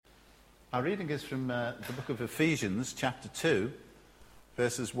Our reading is from the book of Ephesians, chapter 2,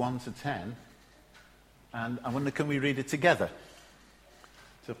 verses 1 to 10. And I wonder, can we read it together?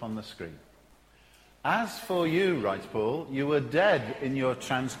 It's up on the screen. As for you, writes Paul, you were dead in your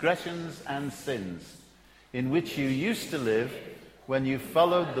transgressions and sins, in which you used to live when you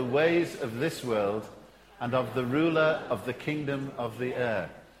followed the ways of this world and of the ruler of the kingdom of the air,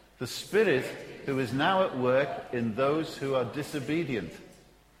 the Spirit who is now at work in those who are disobedient.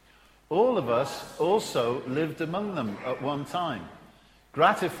 All of us also lived among them at one time,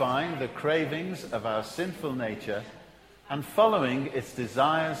 gratifying the cravings of our sinful nature and following its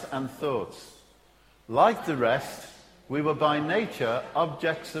desires and thoughts. Like the rest, we were by nature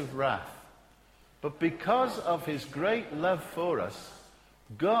objects of wrath. But because of his great love for us,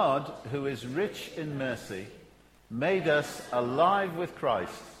 God, who is rich in mercy, made us alive with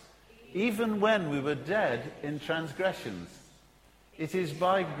Christ, even when we were dead in transgressions. It is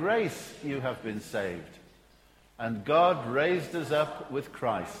by grace you have been saved. And God raised us up with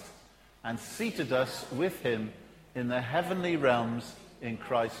Christ and seated us with him in the heavenly realms in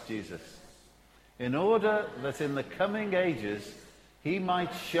Christ Jesus, in order that in the coming ages he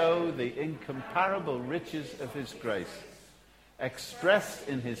might show the incomparable riches of his grace, expressed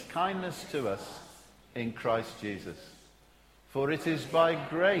in his kindness to us in Christ Jesus. For it is by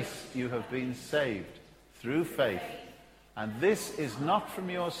grace you have been saved through faith, and this is not from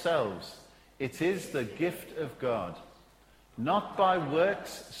yourselves, it is the gift of God, not by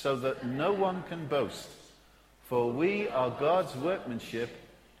works, so that no one can boast. For we are God's workmanship,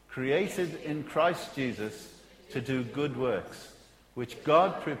 created in Christ Jesus to do good works, which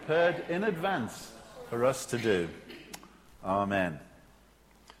God prepared in advance for us to do. Amen.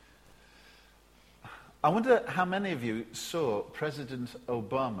 I wonder how many of you saw President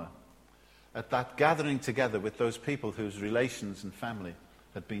Obama at that gathering together with those people whose relations and family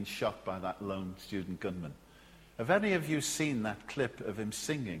had been shot by that lone student gunman. Have any of you seen that clip of him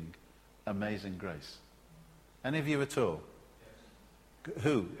singing Amazing Grace? Any of you at all? Yes.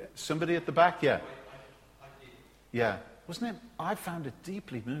 Who? Somebody at the back? Yeah. I did. Yeah. Wasn't it? I found it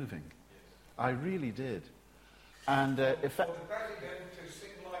deeply moving. Yes. I really did. And if that... For the president to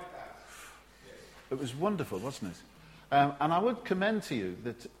sing like that. Yes. It was wonderful, wasn't it? And I would commend to you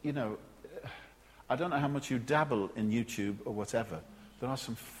that, you know, I don't know how much you dabble in YouTube or whatever. There are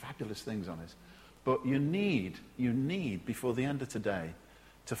some fabulous things on it. But you need, before the end of today,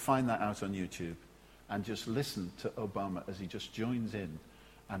 to find that out on YouTube and just listen to Obama as he just joins in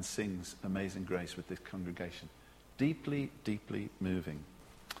and sings Amazing Grace with this congregation. Deeply, deeply moving.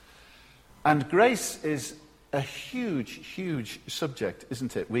 And grace is a huge, huge subject,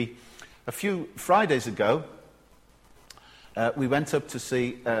 isn't it? A few Fridays ago, we went up to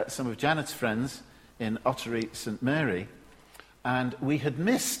see some of Janet's friends in Ottery St Mary, and we had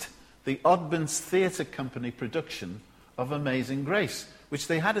missed the Oddmans Theatre Company production of Amazing Grace, which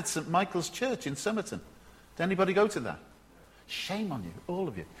they had at St Michael's Church in Somerton. Did anybody go to that? Shame on you, all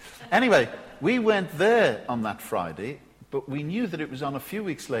of you. Anyway, we went there on that Friday, but we knew that it was on a few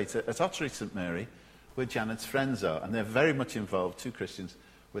weeks later at Ottery St Mary, where Janet's friends are, and they're very much involved, two Christians,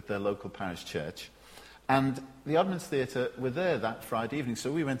 with their local parish church. And the Oddmans Theatre were there that Friday evening,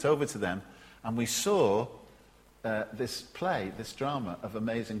 so we went over to them, and we saw this play, this drama of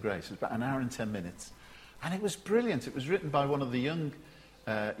Amazing Grace. It was about an hour and 10 minutes. And it was brilliant. It was written by one of the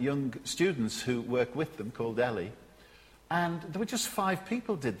young students who work with them, called Ellie. And there were just 5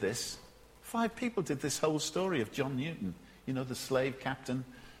 people did this. 5 people did this whole story of John Newton, you know, the slave captain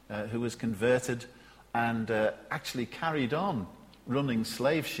who was converted and actually carried on running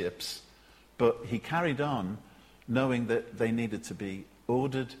slave ships. But he carried on knowing that they needed to be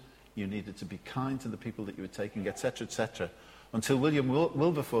ordered, you needed to be kind to the people that you were taking, etc., until William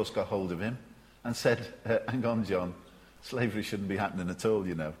Wilberforce got hold of him and said, hang on, John, slavery shouldn't be happening at all,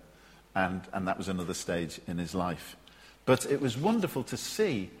 you know. And that was another stage in his life. But it was wonderful to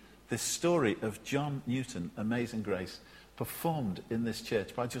see this story of John Newton, Amazing Grace, performed in this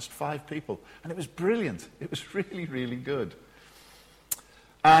church by just 5 people. And it was brilliant. It was really, really good.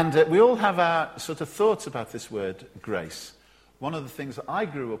 And we all have our sort of thoughts about this word, grace. One of the things that I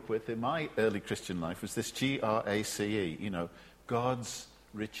grew up with in my early Christian life was this G-R-A-C-E, you know, God's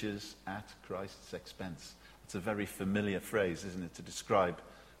riches at Christ's expense. It's a very familiar phrase, isn't it, to describe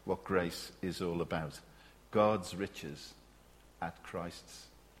what grace is all about. God's riches at Christ's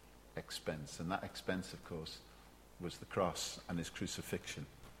expense. And that expense, of course, was the cross and his crucifixion.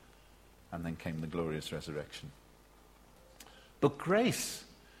 And then came the glorious resurrection. But grace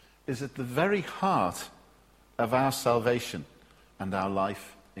is at the very heart of our salvation and our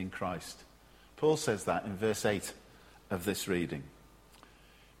life in Christ. Paul says that in verse 8 of this reading.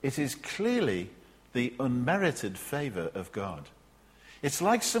 It is clearly the unmerited favor of God. It's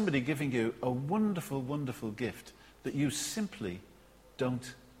like somebody giving you a wonderful, wonderful gift that you simply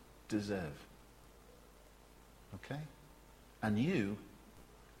don't deserve. Okay? And you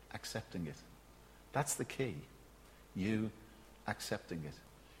accepting it. That's the key. You accepting it.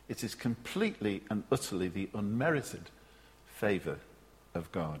 It is completely and utterly the unmerited favor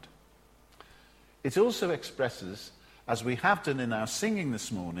of God. It also expresses, as we have done in our singing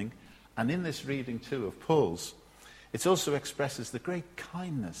this morning, and in this reading too of Paul's, it also expresses the great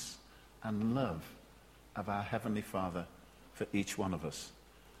kindness and love of our Heavenly Father for each one of us.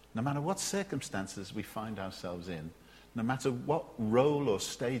 No matter what circumstances we find ourselves in, no matter what role or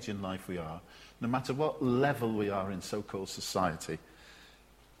stage in life we are, no matter what level we are in so-called society,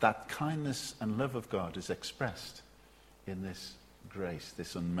 that kindness and love of God is expressed in this grace,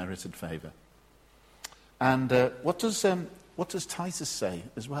 this unmerited favor. And what does Titus say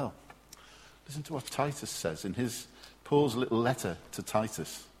as well? Listen to what Titus says in Paul's little letter to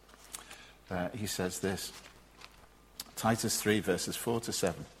Titus. He says this. Titus 3, verses 4 to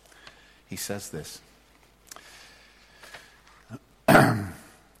 7. He says this.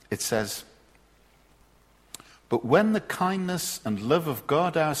 It says, "But when the kindness and love of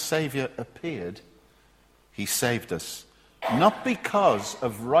God our Saviour appeared, he saved us, not because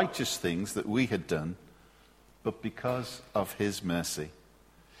of righteous things that we had done, but because of his mercy.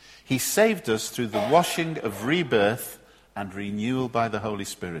 He saved us through the washing of rebirth and renewal by the Holy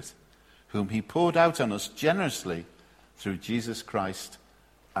Spirit, whom he poured out on us generously through Jesus Christ,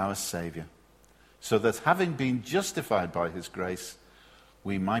 our Saviour, so that having been justified by his grace,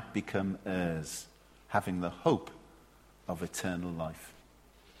 we might become heirs, having the hope of eternal life."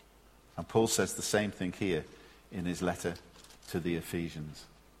 And Paul says the same thing here in his letter to the Ephesians.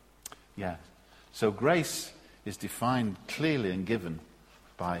 Yeah. So grace is defined clearly and given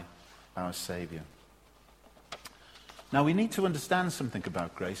by our Saviour. Now we need to understand something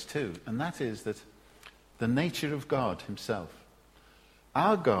about grace too, and that is that the nature of God himself.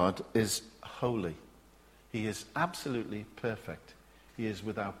 Our God is holy. He is absolutely perfect. He is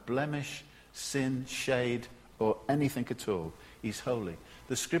without blemish, sin, shade, or anything at all. He's holy.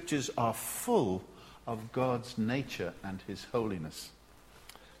 The scriptures are full of God's nature and his holiness.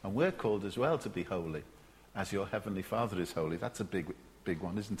 And we're called as well to be holy, as your heavenly Father is holy. That's a big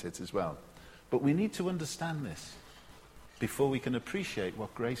one, isn't it, as well? But we need to understand this before we can appreciate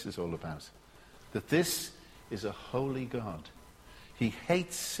what grace is all about. That this is a holy God. He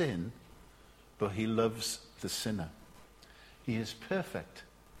hates sin, but he loves the sinner. He is perfect.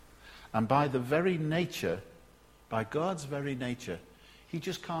 And by God's very nature, he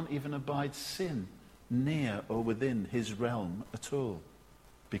just can't even abide sin near or within his realm at all,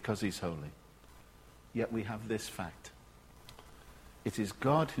 because he's holy. Yet we have this fact. It is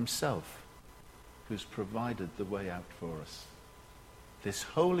God himself who's provided the way out for us. This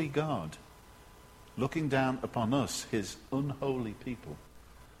holy God, looking down upon us, his unholy people,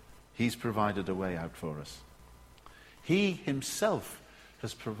 he's provided a way out for us. He himself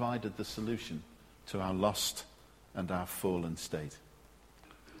has provided the solution to our lost and our fallen state.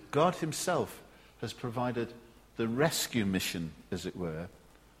 God himself has provided the rescue mission, as it were,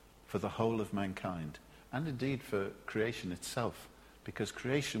 for the whole of mankind, and indeed for creation itself, because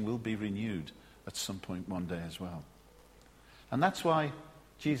creation will be renewed at some point one day as well. And that's why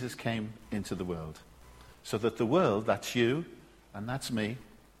Jesus came into the world, so that the world, that's you and that's me,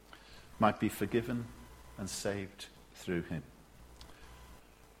 might be forgiven and saved through him.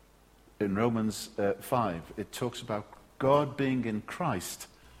 In Romans 5, it talks about God being in Christ,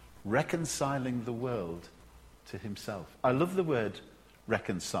 reconciling the world to himself. I love the word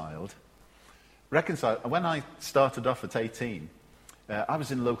reconciled. When I started off at 18, I was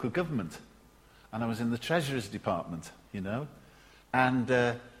in local government, and I was in the Treasurer's Department, and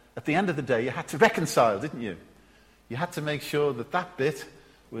at the end of the day, you had to reconcile, didn't you? You had to make sure that that bit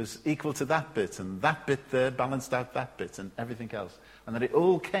was equal to that bit, and that bit there balanced out that bit, and everything else, and that it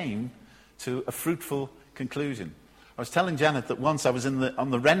all came to a fruitful conclusion. I was telling Janet that once I was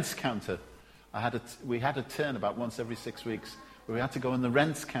on the rents counter. We had a turn about once every 6 weeks where we had to go on the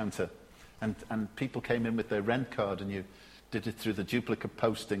rents counter, and people came in with their rent card, and you did it through the duplicate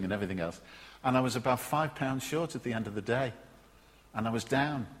posting and everything else. And I was about £5 short at the end of the day, and I was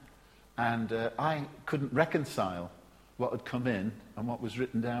down, and I couldn't reconcile what had come in and what was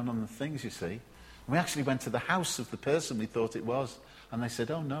written down on the things, you see. And we actually went to the house of the person we thought it was, and they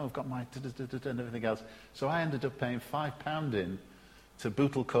said, "Oh no, I've got my da-da-da-da-da," and everything else. So I ended up paying £5 in to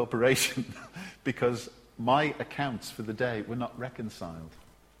Bootle Corporation because my accounts for the day were not reconciled.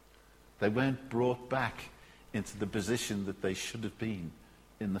 They weren't brought back into the position that they should have been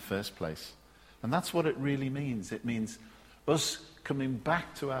in the first place. And that's what it really means. It means us coming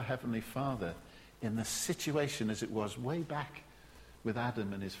back to our Heavenly Father in the situation as it was way back with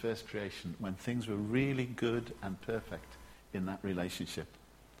Adam and his first creation, when things were really good and perfect in that relationship.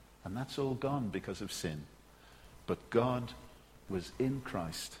 And that's all gone because of sin. But God was in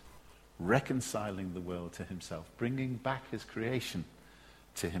Christ, reconciling the world to himself, bringing back his creation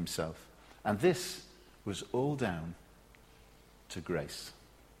to himself. And this was all down to grace.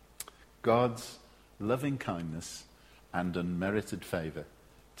 God's loving kindness and unmerited favour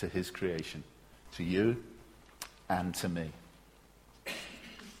to his creation, to you and to me.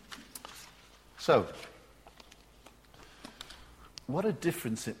 So, what a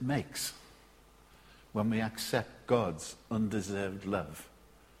difference it makes when we accept God's undeserved love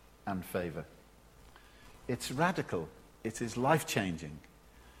and favour. It's radical. It is life-changing.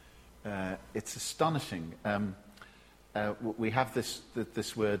 It's astonishing. We have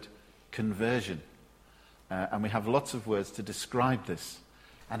this word conversion, and we have lots of words to describe this.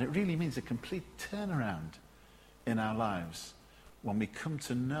 And it really means a complete turnaround in our lives when we come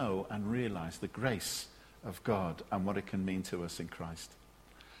to know and realise the grace of God and what it can mean to us in Christ.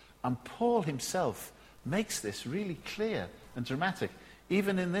 And Paul himself makes this really clear and dramatic,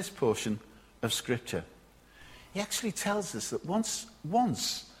 even in this portion of Scripture. He actually tells us that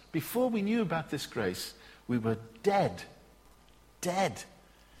once, before we knew about this grace, we were dead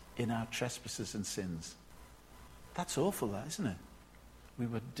in our trespasses and sins. That's awful, that, isn't it? We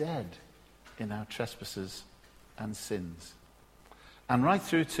were dead in our trespasses and sins. And right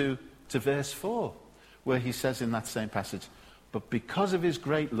through to verse 4, where he says in that same passage, but because of his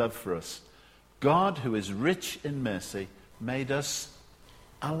great love for us, God, who is rich in mercy, made us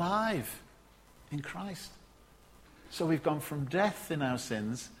alive in Christ. So we've gone from death in our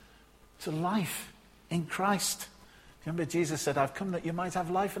sins to life in Christ. Remember, Jesus said, I've come that you might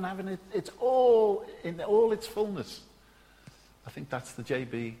have life and have it all in all its fullness. I think that's the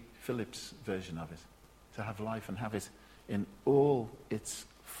J.B. Phillips version of it. To have life and have it in all its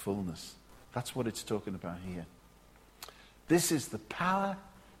fullness. That's what it's talking about here. This is the power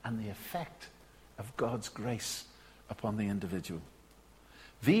and the effect of God's grace upon the individual.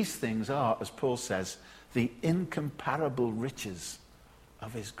 These things are, as Paul says, the incomparable riches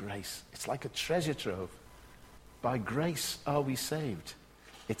of his grace. It's like a treasure trove. By grace are we saved.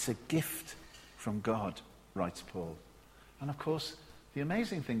 It's a gift from God, writes Paul. And of course, the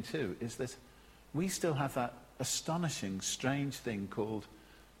amazing thing too is that we still have that astonishing, strange thing called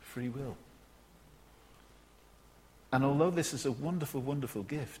free will. And although this is a wonderful, wonderful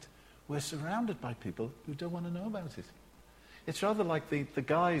gift, we're surrounded by people who don't want to know about it. It's rather like the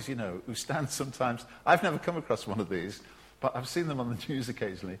guys, who stand sometimes. I've never come across one of these, but I've seen them on the news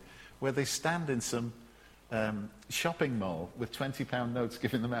occasionally, where they stand in some shopping mall with £20 notes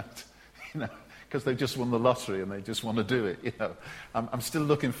giving them out, because they just won the lottery and they just want to do it, I'm still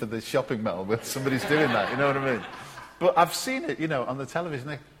looking for the shopping mall where somebody's doing that, you know what I mean? But I've seen it, on the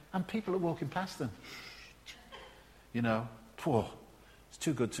television, and people are walking past them. Poor. It's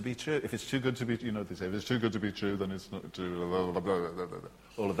too good to be true. If it's too good to be, they say, if it's too good to be true, then it's not true.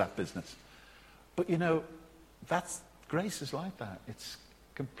 All of that business. But that's grace is like that. It's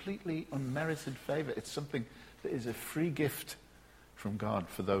completely unmerited favour. It's something that is a free gift from God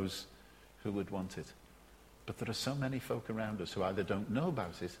for those who would want it. But there are so many folk around us who either don't know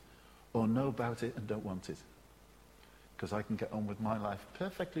about it or know about it and don't want it. Because I can get on with my life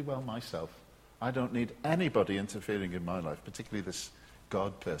perfectly well myself. I don't need anybody interfering in my life, particularly this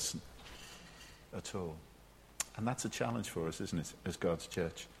God person, at all. And that's a challenge for us, isn't it, as God's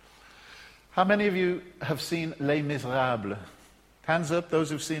church? How many of you have seen Les Miserables? Hands up,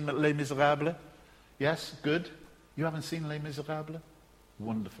 those who've seen Les Miserables. Yes, good. You haven't seen Les Miserables?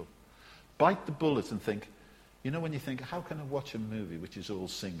 Wonderful. Bite the bullet and think, when you think, how can I watch a movie which is all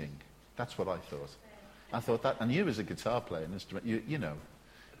singing? That's what I thought. I thought that, and you as a guitar player, an instrument,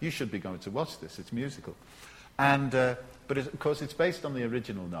 you should be going to watch this. It's musical. And, but of course it's based on the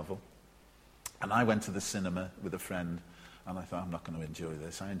original novel. And I went to the cinema with a friend, and I thought, I'm not going to enjoy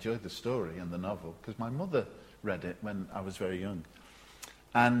this. I enjoyed the story and the novel, because my mother read it when I was very young.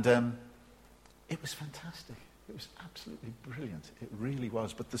 And it was fantastic. It was absolutely brilliant. It really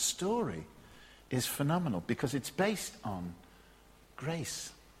was. But the story is phenomenal, because it's based on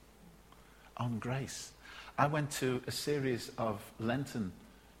grace. On grace. I went to a series of Lenten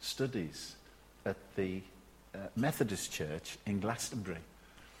studies at the Methodist Church in Glastonbury.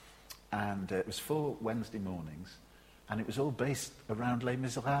 And it was 4 Wednesday mornings, and it was all based around Les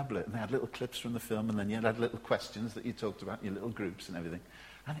Miserables. And they had little clips from the film, and then you had little questions that you talked about in your little groups and everything.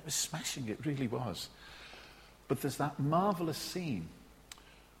 And it was smashing, it really was. But there's that marvellous scene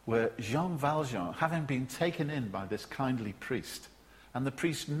where Jean Valjean, having been taken in by this kindly priest, and the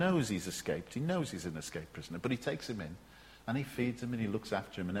priest knows he's escaped, he knows he's an escaped prisoner, but he takes him in, and he feeds him, and he looks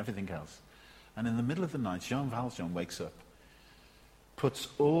after him, and everything else. And in the middle of the night, Jean Valjean wakes up, puts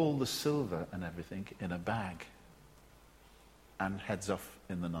all the silver and everything in a bag, and heads off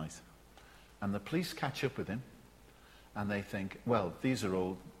in the night. And the police catch up with him, and they think, well, these are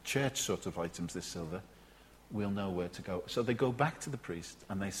all church sort of items, this silver. We'll know where to go. So they go back to the priest,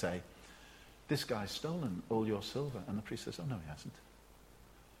 and they say, this guy's stolen all your silver. And the priest says, oh, no, he hasn't.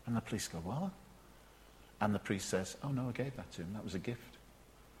 And the police go, what? And the priest says, oh, no, I gave that to him. That was a gift.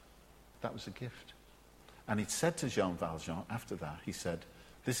 That was a gift. And he said to Jean Valjean after that, he said,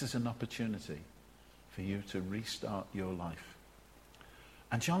 this is an opportunity for you to restart your life.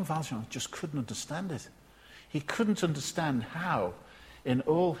 And Jean Valjean just couldn't understand it. He couldn't understand how, in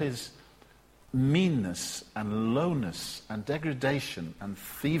all his meanness and lowness and degradation and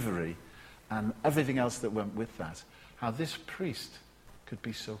thievery and everything else that went with that, how this priest could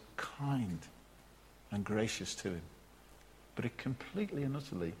be so kind and gracious to him. But it completely and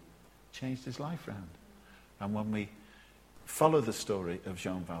utterly changed his life round. And when we follow the story of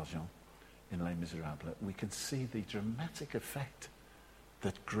Jean Valjean in Les Miserables, we can see the dramatic effect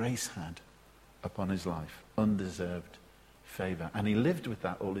that grace had upon his life, undeserved favour. And he lived with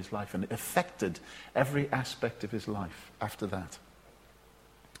that all his life, and it affected every aspect of his life after that.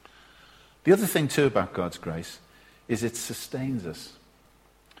 The other thing too about God's grace is it sustains us.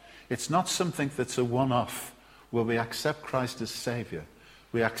 It's not something that's a one-off where we accept Christ as Saviour.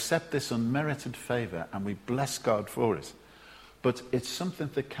 We accept this unmerited favour and we bless God for it. But it's something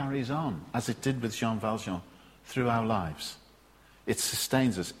that carries on, as it did with Jean Valjean, through our lives. It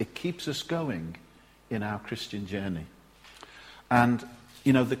sustains us. It keeps us going in our Christian journey. And,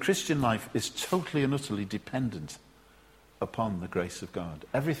 you know, the Christian life is totally and utterly dependent upon the grace of God.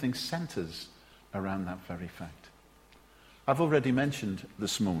 Everything centres around that very fact. I've already mentioned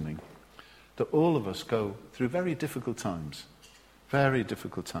this morning that all of us go through very difficult times in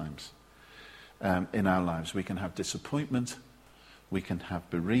our lives. We can have disappointment, we can have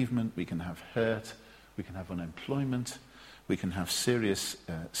bereavement, we can have hurt, we can have unemployment, we can have serious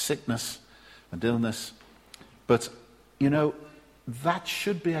sickness and illness. But, you know, that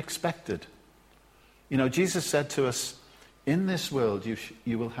should be expected. You know, Jesus said to us, in this world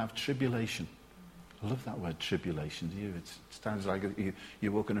you will have tribulation. I love that word, tribulation, do you? It sounds like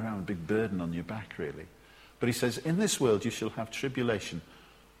you're walking around with a big burden on your back, really. But he says, in this world you shall have tribulation,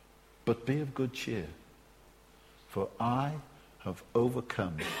 but be of good cheer, for I have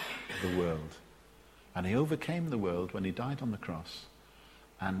overcome the world. And he overcame the world when he died on the cross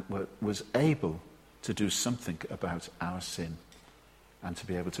and was able to do something about our sin and to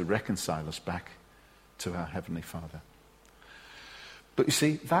be able to reconcile us back to our Heavenly Father. But you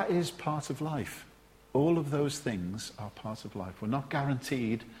see, that is part of life. All of those things are part of life. We're not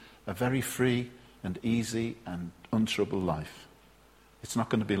guaranteed a very free and easy and untroubled life. It's not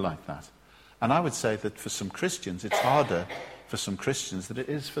going to be like that. And I would say that for some Christians, it's harder for some Christians than it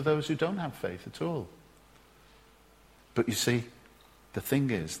is for those who don't have faith at all. But you see, the thing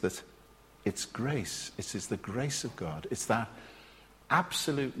is that it's grace. It is the grace of God. It's that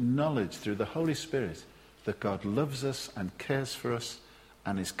absolute knowledge through the Holy Spirit that God loves us and cares for us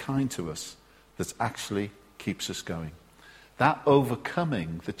and is kind to us that actually keeps us going. That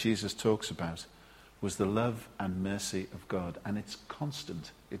overcoming that Jesus talks about was the love and mercy of God. And it's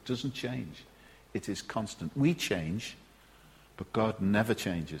constant. It doesn't change. It is constant. We change, but God never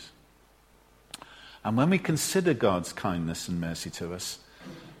changes. And when we consider God's kindness and mercy to us,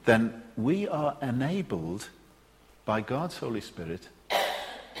 then we are enabled by God's Holy Spirit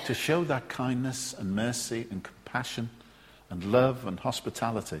to show that kindness and mercy and compassion and love and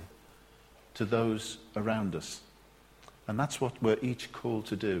hospitality to those around us. And that's what we're each called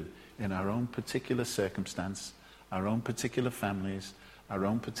to do in our own particular circumstance, our own particular families, our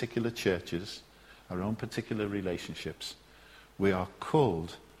own particular churches, our own particular relationships. We are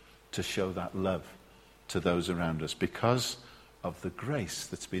called to show that love to those around us because of the grace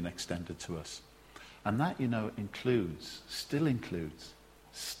that's been extended to us. And that, you know, still includes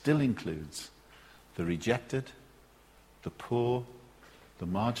the rejected, the poor, the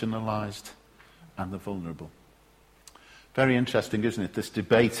marginalized, and the vulnerable. Very interesting, isn't it, this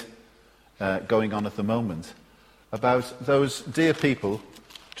debate going on at the moment about those dear people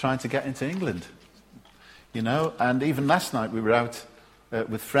trying to get into England. You know, and even last night we were out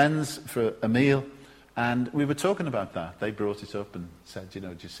with friends for a meal, and we were talking about that. They brought it up and said, you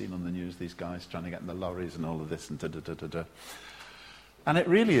know, do you seen on the news these guys trying to get in the lorries and all of this and da-da-da-da-da. And it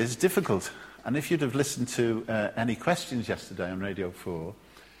really is difficult. And if you'd have listened to any questions yesterday on Radio 4,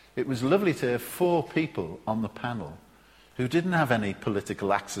 It was lovely to have 4 people on the panel who didn't have any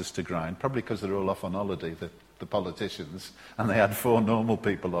political axes to grind, probably because they're all off on holiday, the politicians, and they had 4 normal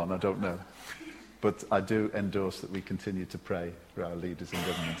people on, I don't know. But I do endorse that we continue to pray for our leaders in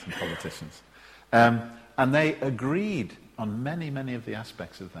government and politicians. And they agreed on many, many of the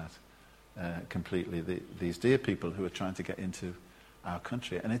aspects of that completely, these dear people who are trying to get into our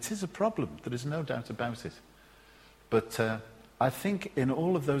country. And it is a problem, there is no doubt about it. But I think in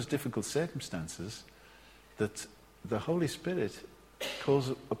all of those difficult circumstances that the Holy Spirit calls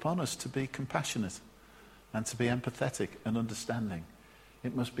upon us to be compassionate and to be empathetic and understanding.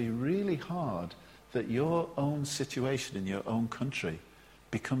 It must be really hard that your own situation in your own country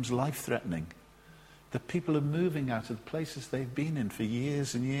becomes life-threatening. That people are moving out of the places they've been in for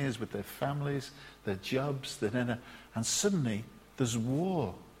years and years with their families, their jobs, and suddenly there's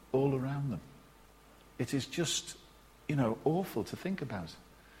war all around them. It is just, awful to think about.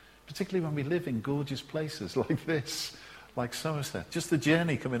 Particularly when we live in gorgeous places like this, like Somerset. Just the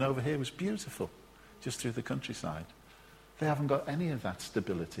journey coming over here was beautiful, just through the countryside. They haven't got any of that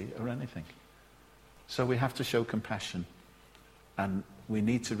stability or anything. So we have to show compassion, and we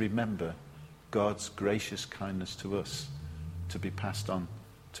need to remember God's gracious kindness to us to be passed on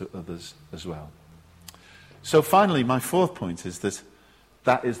to others as well. So finally, my 4th point is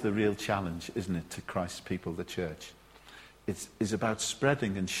that is the real challenge, isn't it, to Christ's people, the church. It is about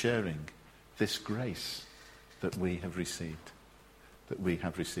spreading and sharing this grace that we have received.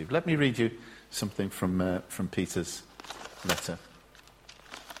 Let me read you something from Peter's letter.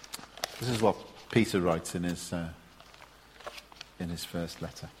 This is what Peter writes in his first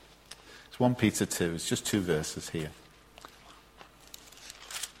letter. It's 1 Peter 2. It's just 2 verses here.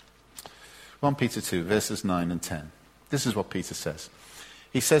 1 Peter 2, verses 9 and 10. This is what Peter says.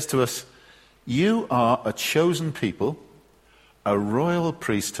 He says to us, "You are a chosen people, a royal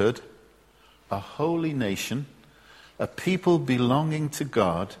priesthood, a holy nation, a people belonging to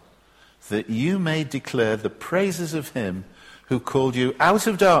God, that you may declare the praises of him who called you out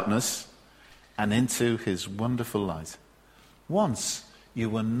of darkness and into his wonderful light. Once you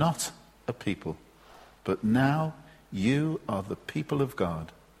were not a people, but now you are the people of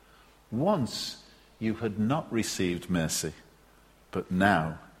God. Once you had not received mercy, but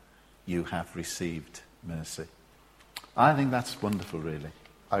now you have received mercy." I think that's wonderful, really.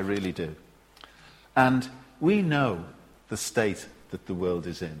 I really do. And we know the state that the world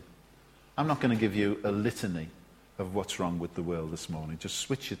is in. I'm not going to give you a litany of what's wrong with the world this morning. Just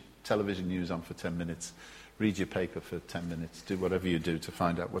switch your television news on for 10 minutes, read your paper for 10 minutes, do whatever you do to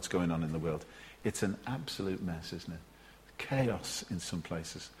find out what's going on in the world. It's an absolute mess, isn't it? Chaos in some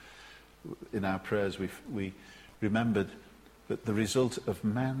places. In our prayers, we remembered that the result of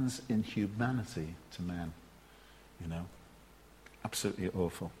man's inhumanity to man, absolutely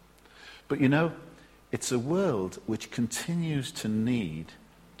awful. But it's a world which continues to need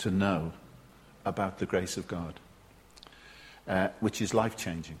to know about the grace of God, which is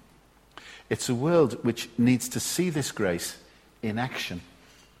life-changing. It's a world which needs to see this grace in action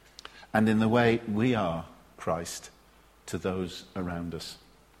and in the way we are Christ to those around us.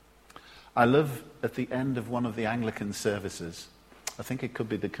 I love at the end of one of the Anglican services, I think it could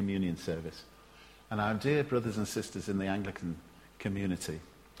be the communion service, and our dear brothers and sisters in the Anglican community,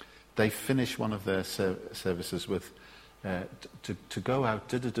 they finish one of their services with to go out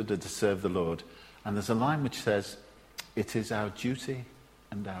to serve the Lord, and there's a line which says, "It is our duty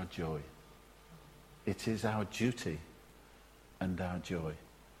and our joy." It is our duty and our joy.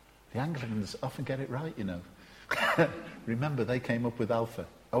 The Anglicans often get it right, Remember, they came up with Alpha.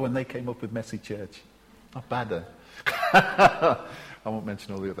 Oh, and they came up with Messy Church. Not bad, I won't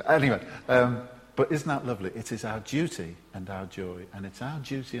mention all the other. Anyway, but isn't that lovely? It is our duty and our joy. And it's our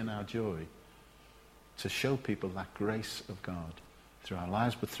duty and our joy to show people that grace of God through our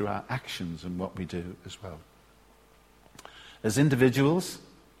lives, but through our actions and what we do as well. As individuals,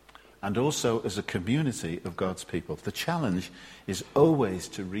 and also as a community of God's people, the challenge is always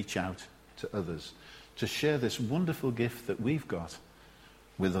to reach out to others, to share this wonderful gift that we've got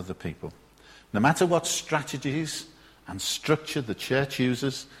with other people. No matter what strategies and structure the church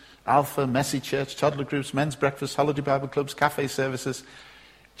uses, Alpha, Messy Church, toddler groups, men's breakfast, holiday Bible clubs, cafe services,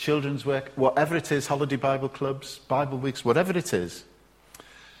 children's work, whatever it is, holiday Bible clubs, Bible weeks, whatever it is,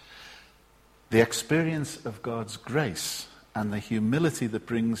 the experience of God's grace and the humility that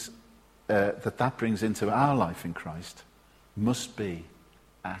brings into our life in Christ must be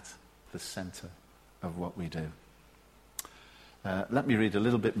at the centre of what we do. Let me read a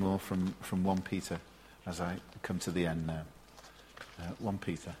little bit more from 1 Peter as I come to the end now. 1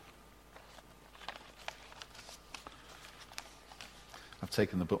 Peter. I've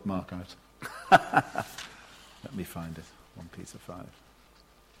taken the bookmark out. Let me find it. 1 Peter 5.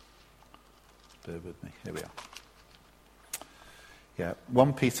 Bear with me. Here we are. Yeah,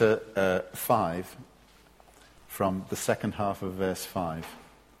 1 Peter 5, from the second half of verse 5.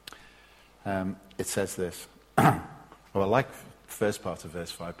 It says this. Well, I like the first part of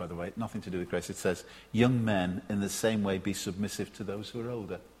verse 5, by the way. Nothing to do with grace. It says, young men, in the same way, be submissive to those who are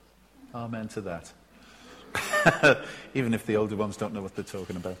older. Amen to that. Even if the older ones don't know what they're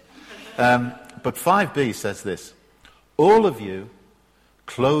talking about. But 5b says this. All of you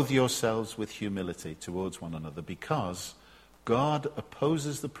clothe yourselves with humility towards one another, because God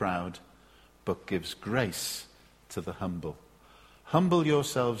opposes the proud, but gives grace to the humble. Humble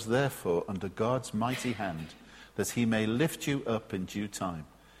yourselves, therefore, under God's mighty hand, that he may lift you up in due time.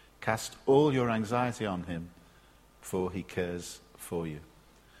 Cast all your anxiety on him, for he cares for you.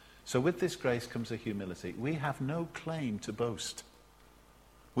 So with this grace comes a humility. We have no claim to boast.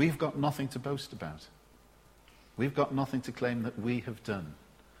 We've got nothing to boast about. We've got nothing to claim that we have done.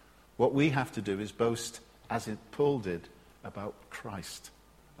 What we have to do is boast, as Paul did, about Christ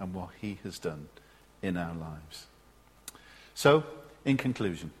and what he has done in our lives. So, in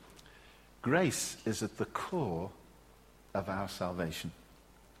conclusion, grace is at the core of our salvation.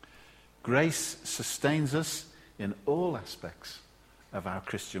 Grace sustains us in all aspects of our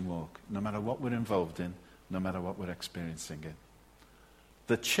Christian walk, no matter what we're involved in, no matter what we're experiencing in.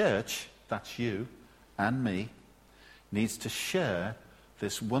 The church, that's you and me, needs to share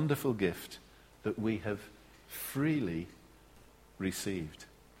this wonderful gift that we have freely received.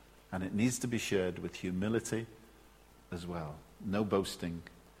 And it needs to be shared with humility as well. No boasting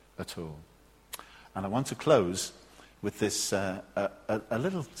at all. And I want to close with this a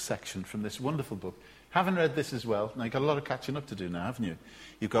little section from this wonderful book. Haven't read this as well. Now, you've got a lot of catching up to do now, haven't you?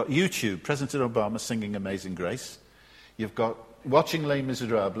 You've got YouTube, President Obama singing Amazing Grace. You've got watching Les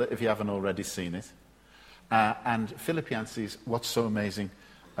Miserables, if you haven't already seen it. And Philip Yancey's What's So Amazing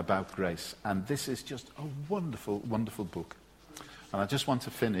About Grace. And this is just a wonderful, wonderful book. And I just want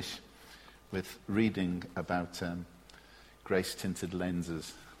to finish with reading about grace-tinted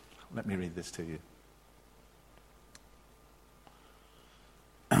lenses. Let me read this to you.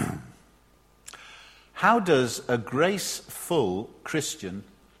 How does a graceful Christian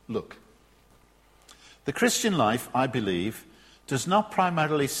look? The Christian life, I believe, does not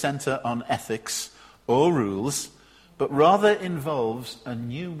primarily center on ethics or rules, but rather involves a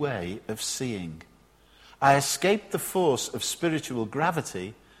new way of seeing. I escape the force of spiritual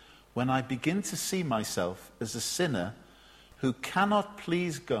gravity when I begin to see myself as a sinner who cannot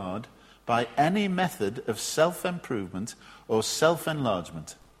please God by any method of self-improvement or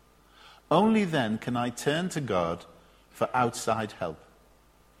self-enlargement. Only then can I turn to God for outside help,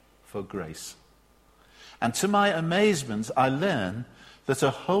 for grace. And to my amazement, I learn that a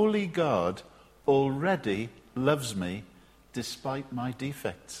holy God already loves me despite my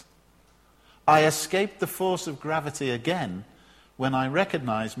defects. I escape the force of gravity again when I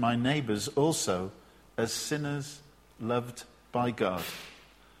recognize my neighbors also as sinners loved by God.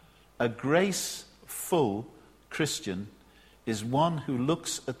 A grace-full Christian is one who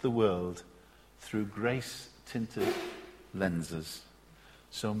looks at the world through grace-tinted lenses.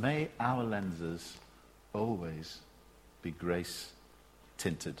 So may our lenses always be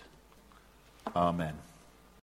grace-tinted. Amen.